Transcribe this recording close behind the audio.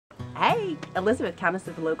Hey, Elizabeth, Countess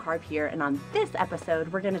of Low Carb here, and on this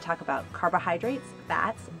episode, we're going to talk about carbohydrates,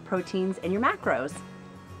 fats, proteins, and your macros.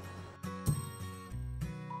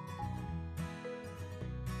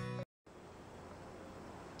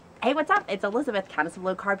 Hey, what's up? It's Elizabeth, Countess of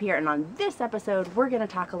Low Carb here, and on this episode, we're going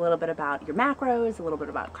to talk a little bit about your macros, a little bit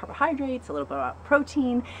about carbohydrates, a little bit about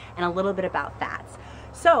protein, and a little bit about fats.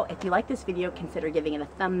 So, if you like this video, consider giving it a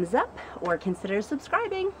thumbs up or consider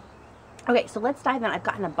subscribing. Okay, so let's dive in. I've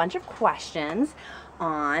gotten a bunch of questions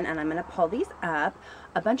on, and I'm going to pull these up,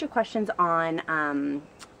 a bunch of questions on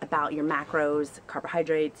about your macros,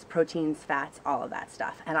 carbohydrates, proteins, fats, all of that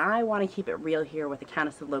stuff. And I want to keep it real here with the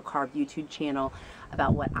Countess of Low Carb YouTube channel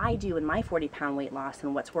about what I do in my 40-pound weight loss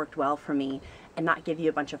and what's worked well for me, and not give you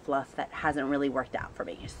a bunch of fluff that hasn't really worked out for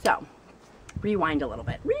me. So, rewind a little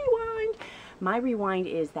bit. Rewind! My rewind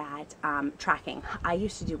is that tracking. I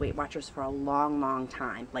used to do Weight Watchers for a long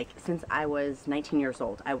time, like since I was 19 years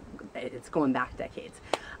old. It's going back decades.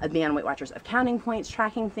 I've been on Weight Watchers of counting points,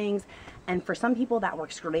 tracking things, and for some people that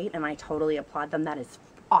works great, and I totally applaud them. That is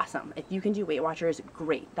awesome. If you can do Weight Watchers,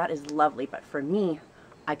 great. That is lovely, but for me,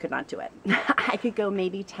 I could not do it. I could go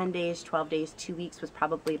maybe 10 days, 12 days, 2 weeks was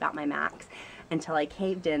probably about my max until I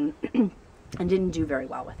caved in and didn't do very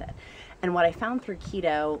well with it. And what I found through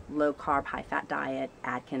keto, low carb, high fat diet,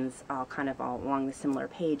 Atkins, all along the similar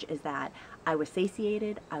page, is that I was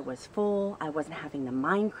satiated, I was full, I wasn't having the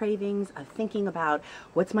mind cravings of thinking about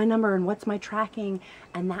what's my number and what's my tracking,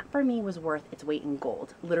 and that for me was worth its weight in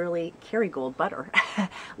gold. Literally, Kerrygold butter.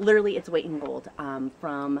 Literally its weight in gold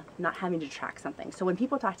from not having to track something. So when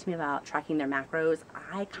people talk to me about tracking their macros,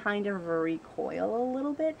 I kind of recoil a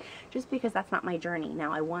little bit just because that's not my journey.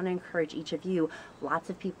 Now I want to encourage each of you,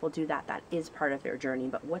 lots of people do that. That is part of their journey,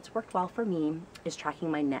 but what's worked well for me is tracking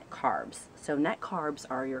my net carbs. So net carbs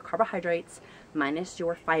are your carbohydrates minus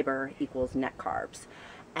your fiber equals net carbs.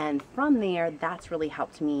 And from there, that's really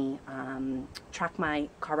helped me track my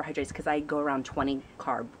carbohydrates because I go around 20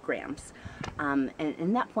 carb grams. And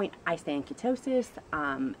in that point, I stay in ketosis.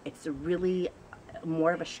 It's really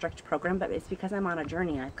more of a strict program, but it's because I'm on a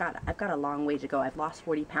journey. I've got a long way to go. I've lost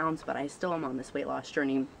 40 pounds, but I still am on this weight loss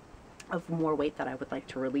journey of more weight that I would like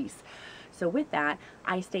to release. So with that,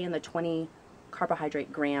 I stay in the 20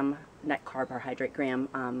 carbohydrate gram, net carbohydrate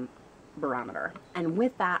gram barometer. And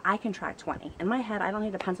with that, I can track 20. In my head, I don't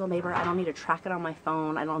need a pencil and paper. I don't need to track it on my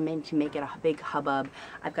phone. I don't need to make it a big hubbub.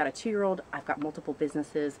 I've got a 2-year-old. I've got multiple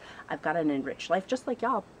businesses. I've got an enriched life, just like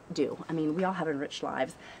y'all do. I mean, we all have enriched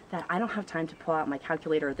lives that I don't have time to pull out my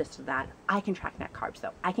calculator or this or that. I can track net carbs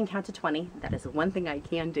though. I can count to 20. That is one thing I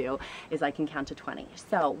can do, is I can count to 20.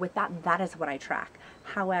 So with that, that is what I track.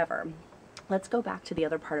 However, let's go back to the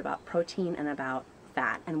other part about protein and about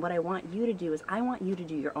fat. And what I want you to do is I want you to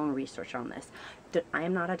do your own research on this. I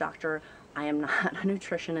am not a doctor. I am not a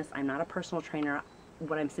nutritionist. I'm not a personal trainer.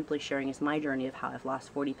 What I'm simply sharing is my journey of how I've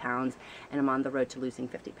lost 40 pounds and I'm on the road to losing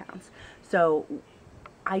 50 pounds. So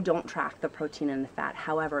I don't track the protein and the fat.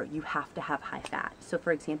 However, you have to have high fat. So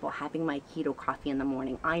for example, having my keto coffee in the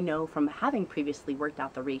morning, I know from having previously worked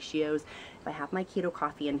out the ratios, if I have my keto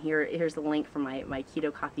coffee, and here's the link for my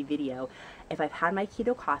keto coffee video, if I've had my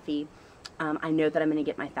keto coffee, I know that I'm going to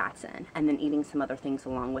get my fats in, and then eating some other things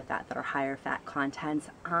along with that are higher fat contents.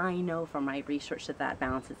 I know from my research that that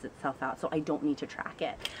balances itself out, so I don't need to track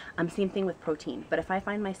it. Same thing with protein, but if I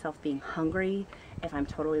find myself being hungry, if I'm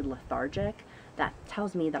totally lethargic, that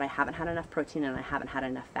tells me that I haven't had enough protein and I haven't had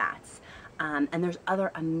enough fats. And there's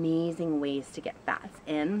other amazing ways to get fats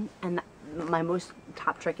in, and my most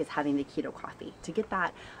top trick is having the keto coffee. To get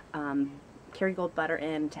that Kerrygold butter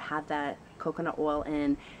in, to have that coconut oil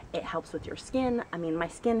in, it helps with your skin. I mean, my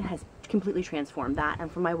skin has completely transformed that,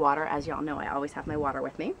 and for my water, as y'all know, I always have my water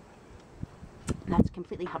with me. That's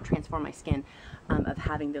completely helped transform my skin of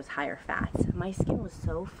having those higher fats. My skin was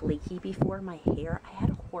so flaky before, my hair, I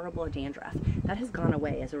had horrible dandruff. That has gone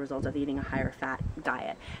away as a result of eating a higher fat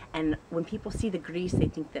diet. And when people see the grease, they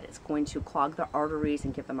think that it's going to clog their arteries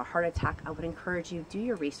and give them a heart attack. I would encourage you, do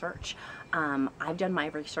your research. I've done my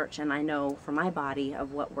research, and I know for my body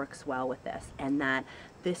of what works well with this, and that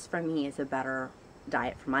this for me is a better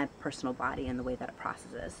diet for my personal body and the way that it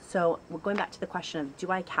processes. So we're going back to the question of,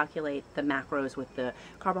 do I calculate the macros with the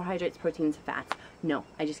carbohydrates, proteins, fats? No,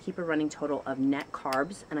 I just keep a running total of net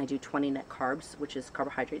carbs, and I do 20 net carbs, which is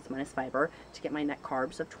carbohydrates minus fiber, to get my net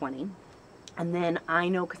carbs of 20. And then I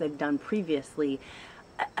know, because I've done previously,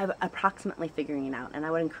 approximately figuring it out. And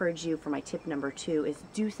I would encourage you, for my tip number 2, is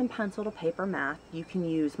do some pencil to paper math. You can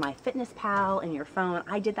use MyFitnessPal in your phone.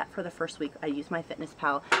 I did that for the first week. I used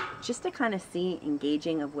MyFitnessPal just to kind of see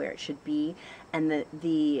engaging of where it should be, and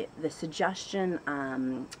the suggestion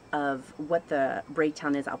of what the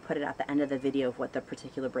breakdown is. I'll put it at the end of the video of what the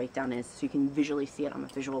particular breakdown is, so you can visually see it. I'm a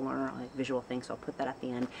visual learner, I like visual things, so I'll put that at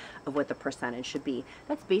the end of what the percentage should be.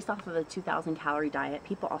 That's based off of a 2,000 calorie diet.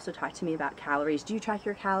 People also talk to me about calories. Do you track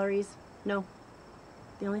your calories? No.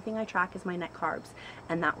 The only thing I track is my net carbs,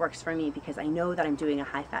 and that works for me because I know that I'm doing a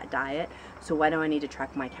high-fat diet, so why do I need to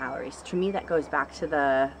track my calories? To me, that goes back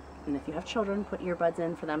to and if you have children, put earbuds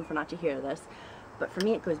in for them for not to hear this, but for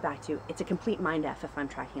me it goes back to, it's a complete mind F if I'm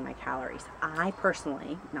tracking my calories. I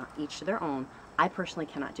personally, not each to their own, I personally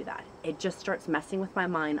cannot do that. It just starts messing with my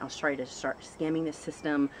mind. I'll try to start scamming the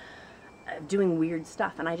system, doing weird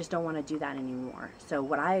stuff, and I just don't want to do that anymore. So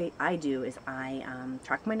what I do is I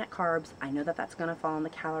track my net carbs. I know that that's going to fall in the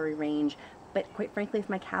calorie range, but quite frankly, if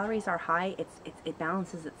my calories are high, it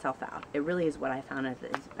balances itself out. It really is what I found, is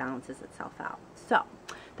it balances itself out. So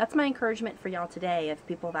that's my encouragement for y'all today. If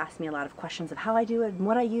people have asked me a lot of questions of how I do it and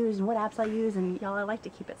what I use and what apps I use, and y'all, I like to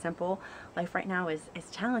keep it simple. Life right now is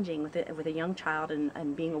challenging with a young child,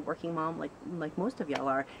 and being a working mom like most of y'all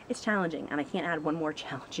are. It's challenging, and I can't add one more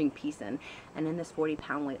challenging piece in. And in this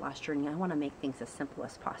 40-pound weight loss journey, I want to make things as simple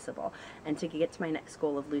as possible. And to get to my next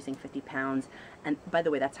goal of losing 50 pounds, and by the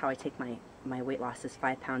way, that's how I take my weight loss, is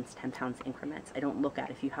 5 pounds, 10 pounds increments. I don't look at,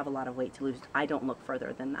 if you have a lot of weight to lose, I don't look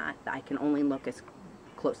further than that. I can only look as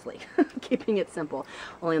closely, keeping it simple.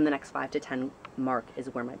 Only in the next 5 to 10 mark is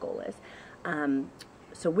where my goal is.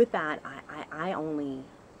 So with that, I only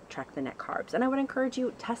track the net carbs, and I would encourage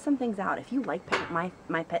you, test some things out. If you like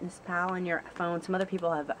MyFitnessPal on your phone, some other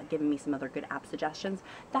people have given me some other good app suggestions.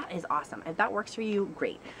 That is awesome. If that works for you,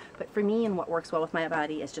 great. But for me, and what works well with my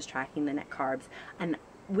body, is just tracking the net carbs. And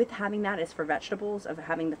with having that is for vegetables, of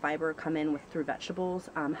having the fiber come in through vegetables.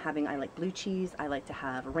 I like blue cheese. I like to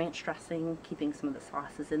have ranch dressing, keeping some of the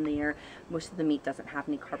sauces in there. Most of the meat doesn't have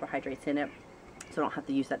any carbohydrates in it, so I don't have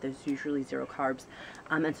to use that. There's usually 0 carbs.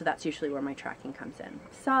 And so that's usually where my tracking comes in.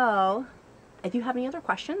 So if you have any other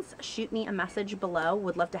questions, shoot me a message below.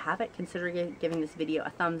 Would love to have it. Consider giving this video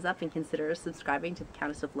a thumbs up, and consider subscribing to the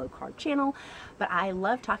Countess of Low Carb channel. But I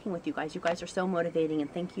love talking with you guys. You guys are so motivating,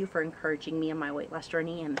 and thank you for encouraging me on my weight loss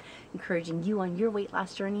journey, and encouraging you on your weight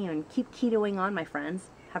loss journey, and keep ketoing on, my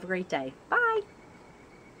friends. Have a great day. Bye.